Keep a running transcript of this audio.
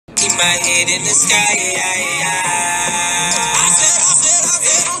my head in the sky. I said,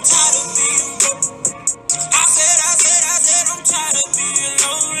 I'm tired of being broke. I said, I'm tired of being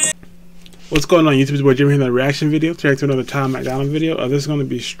lonely. What's going on, YouTube? It's boy Jimmy here in the reaction video. Check to another Tom MacDonald video. This is going to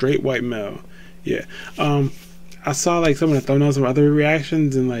be straight white male. Yeah. I saw like someone throwing out some other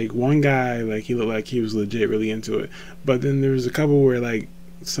reactions, and like one guy, like he looked like he was legit really into it. But then there was a couple where like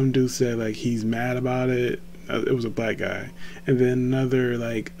some dude said like he's mad about it. It was a black guy, and then another,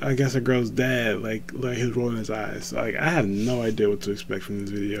 like, I guess a girl's dad, like he was rolling his eyes. So, like, I have no idea what to expect from this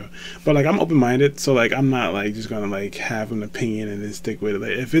video, but like I'm open-minded, so like I'm not like just gonna like have an opinion and then stick with it.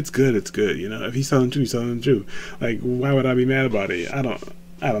 Like if it's good, it's good, you know. If he's telling the truth, he's telling the truth. Like why would I be mad about it? I don't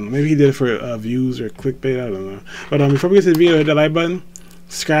know. Maybe he did it for views or clickbait. I don't know. But before we get to the video, hit that like button,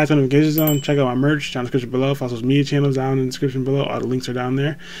 subscribe to the notifications on, check out my merch down in the description below. Follow social media channels down in the description below. All the links are down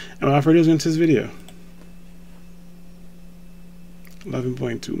there. And without further ado, let's get into this video.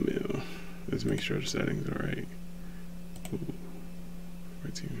 11.2 mil. Let's make sure the settings are right. Ooh,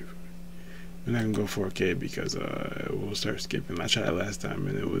 14. We're not gonna go 4K because we'll start skipping. I tried it last time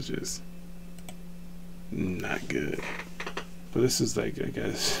and it was just not good. But this is like, I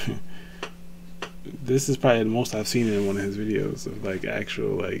guess this is probably the most I've seen in one of his videos of like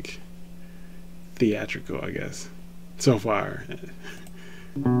actual like theatrical, I guess, so far.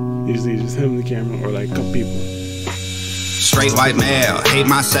 Usually just him and the camera or like a couple people. Straight white male, hate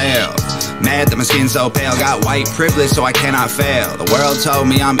myself. Mad that my skin's so pale. Got white privilege so I cannot fail. The world told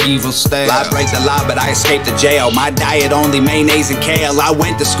me I'm evil still. I break the law but I escaped the jail. My diet only mayonnaise and kale. I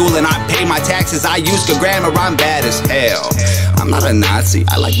went to school and I pay my taxes. I use good grammar, I'm bad as hell. I'm not a Nazi,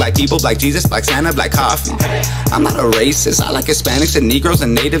 I like black people, black Jesus, black Santa, black coffee. I'm not a racist, I like Hispanics and Negroes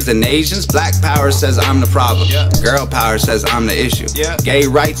and Natives and Asians. Black power says I'm the problem, girl power says I'm the issue. Gay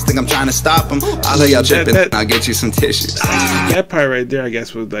rights think I'm trying to stop them. I'll let y'all chip in, I'll get you some tissues. That part right there, I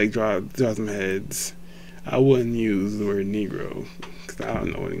guess, would like draw some heads. I wouldn't use the word Negro because I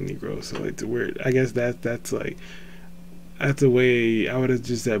don't know any Negro. So like the word, I guess that's like that's a way I would have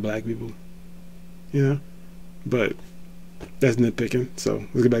just said black people, you know. But that's nitpicking, so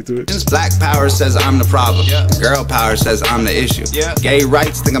let's get back to it. Black power says I'm the problem, girl power says I'm the issue. Gay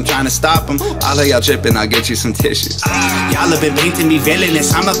rights think I'm trying to stop them. I'll let y'all chip in, I'll get you some tissues. Y'all have been painting me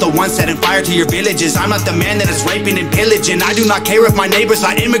villainous. I'm not the one setting fire to your villages. I'm not the man that is raping and pillaging. I do not care if my neighbors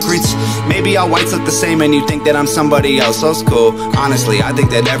are immigrants. Maybe all whites look the same and you think that I'm somebody else. That's cool. Honestly, I think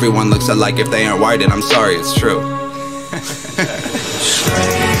that everyone looks alike if they aren't white, and I'm sorry, it's true.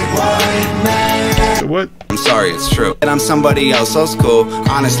 Straight white man. What? I'm sorry, it's true. And I'm somebody else, so it's cool.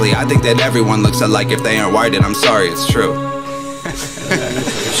 Honestly, I think that everyone looks alike if they aren't white, and I'm sorry, it's true.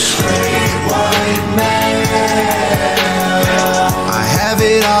 Straight white man. I have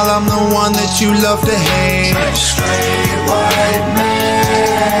it all, I'm the one that you love to hate. Straight white man.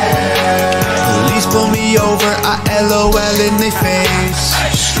 Police pull me over, I LOL in their face.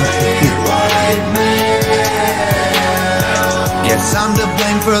 Straight white man. Yes, I'm to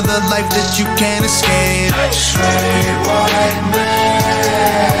blame for the life that you can't escape. Straight white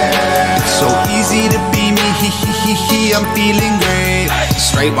man. It's so easy to be me, I'm feeling great.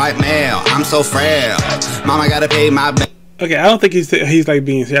 Straight white male, I'm so frail. Mama gotta pay my bill. Okay, I don't think he's like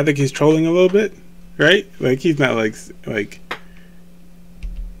being. I think he's trolling a little bit, right? Like he's not like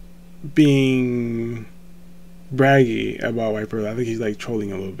being braggy about white privilege. I think he's like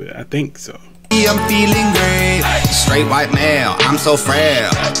trolling a little bit. I think so. I'm feeling great. Straight white male, I'm so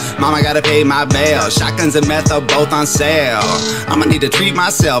frail. Mama gotta pay my bail. Shotguns and meth are both on sale. I'ma need to treat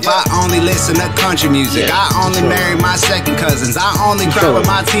myself. I only listen to country music. I only marry my second cousins. I only cry when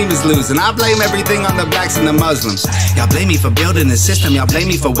my team is losing. I blame everything on the blacks and the Muslims. Y'all blame me for building the system. Y'all blame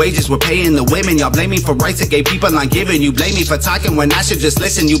me for wages we're paying the women. Y'all blame me for rights that gay people aren't giving. You blame me for talking when I should just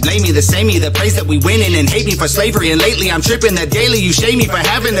listen. You blame me the same me that praise that we winning, and hate me for slavery. And lately I'm tripping that daily you shame me for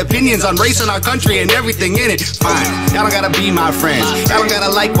having opinions on race and our country and everything in it. Fine, y'all don't gotta be my friends. Y'all don't gotta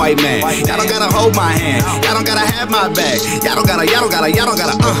like white men. Y'all don't gotta hold my hand. Y'all don't gotta have my back. Y'all don't gotta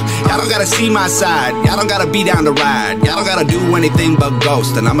see my side. Y'all don't gotta be down to ride. Y'all don't gotta do anything but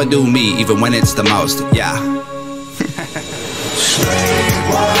ghost. And I'ma do me even when it's the most. Yeah. Straight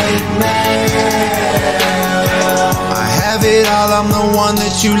white man. I have it all, I'm the one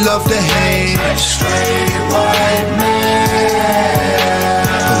that you love to hate. Straight white man.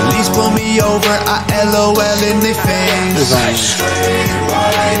 Police pull me over, I LOL in their face. Straight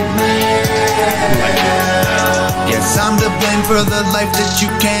white man. Yes, I'm to blame for the life that you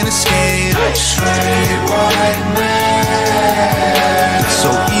can't escape. Straight white man. It's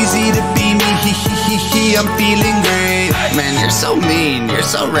so easy to be me, I'm feeling great. Man, you're so mean, you're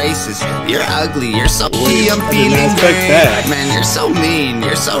so racist, you're ugly, you're so I'm feeling great. Man, you're so mean,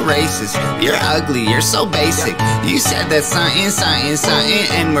 you're so racist, you're ugly, you're so basic. You said that something,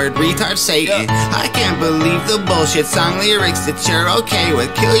 N-word, retard, Satan. I can't believe the bullshit song lyrics that you're okay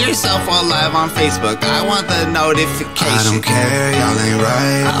with. Kill yourself while live on Facebook, I want the notification. I don't care, y'all ain't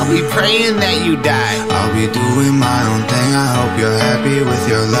right. I'll be praying that you die. I'll be doing my own thing, I hope you're happy with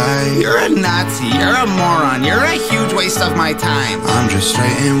your life. You're a Nazi, you're a moron, you're a huge waste of my time. I'm just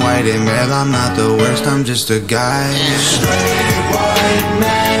straight and white and male, I'm not the worst, I'm just a guy. Straight white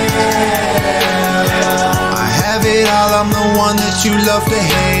male, I have it all, I'm the one that you love to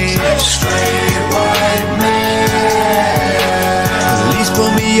hate. Straight white male, police pull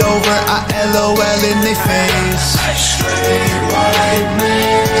me over, I LOL in their face. Straight white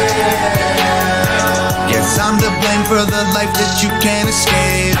male, guess I'm to blame for the life that you can't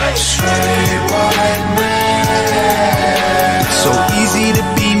escape. Straight white male, so easy to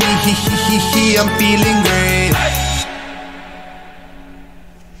be me, I'm feeling great.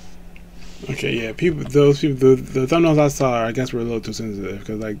 Okay, yeah, those people, the thumbnails I saw, I guess, were a little too sensitive,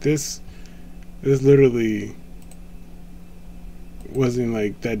 because like this literally wasn't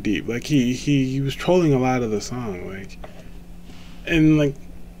like that deep. Like he was trolling a lot of the song, like, and like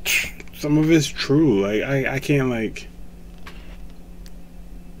some of it's true. Like I can't like.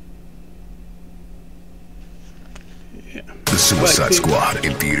 Yeah. The Suicide Squad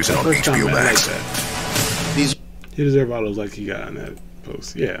in theaters and on HBO Max. He deserved all those likes he got on that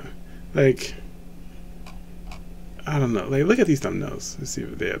post. Yeah, like I don't know. Like look at these thumbnails. Let's see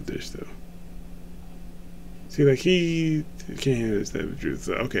what they have there still. See, like he can't handle this type of truth.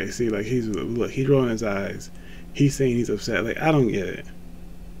 So, okay, see, like he's rolling his eyes. He's saying he's upset. Like I don't get it.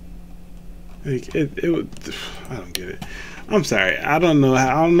 Like it would. I don't get it. I'm sorry. I don't know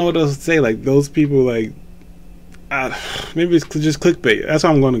what else to say. Like those people, like. Maybe it's just clickbait. That's what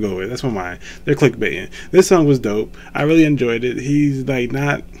I'm going to go with. That's my mind. They're clickbaiting. This song was dope. I really enjoyed it. He's like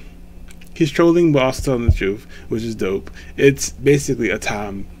he's trolling but also telling the truth, which is dope. It's basically a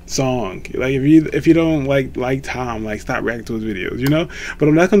Tom song. Like if you don't like Tom, like stop reacting to his videos, you know. But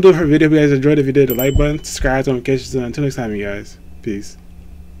I'm not gonna do it for a video. If you guys enjoyed it, if you did, the like button, subscribe, notifications, and until next time, you guys. Peace.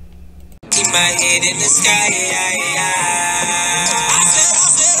 Keep my head in the sky.